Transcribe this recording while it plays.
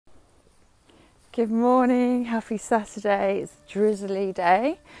Good morning, happy Saturday. It's a drizzly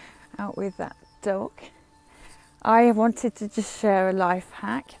day out with that dog. I wanted to just share a life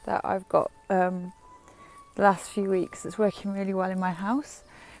hack that I've got the last few weeks that's working really well in my house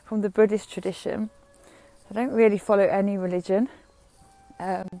from the Buddhist tradition. I don't really follow any religion,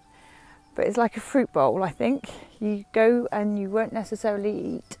 but it's like a fruit bowl, I think. You go and you won't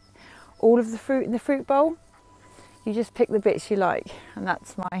necessarily eat all of the fruit in the fruit bowl. You just pick the bits you like, and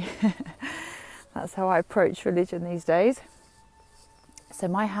that's my that's how I approach religion these days. So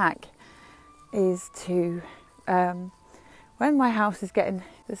my hack is to, when my house is getting,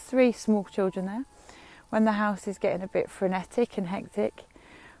 there's 3 small children there, when the house is getting a bit frenetic and hectic,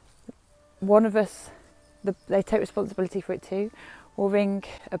 one of us, they take responsibility for it too, will ring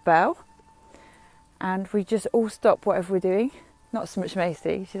a bell and we just all stop whatever we're doing. Not so much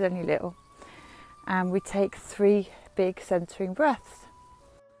Macy, she's only little, and we take 3 big centering breaths.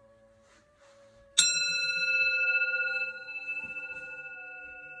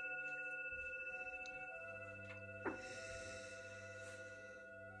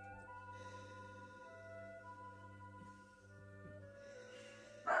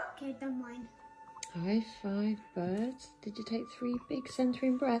 Okay, done mine. High 5 birds. Did you take 3 big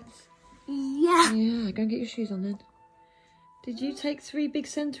centering breaths? Yeah. Yeah, go and get your shoes on then. Did you take 3 big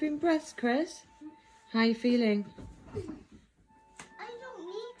centering breaths, Chris? How are you feeling? I don't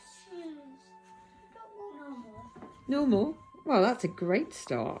need shoes. I don't want normal. Normal? Well, that's a great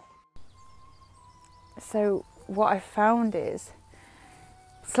start. So what I found is,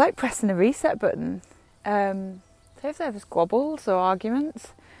 it's like pressing a reset button. So if there was squabbles or arguments,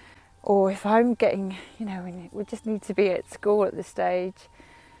 or if I'm getting, we just need to be at school at this stage,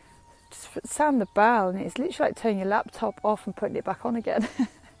 just sound the bell, and it's literally like turning your laptop off and putting it back on again,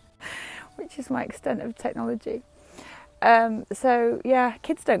 which is my extent of technology. So yeah,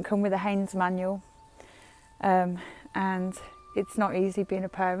 kids don't come with a Haynes manual, and it's not easy being a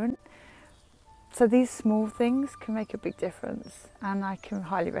parent. So these small things can make a big difference, and I can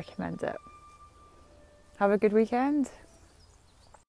highly recommend it. Have a good weekend.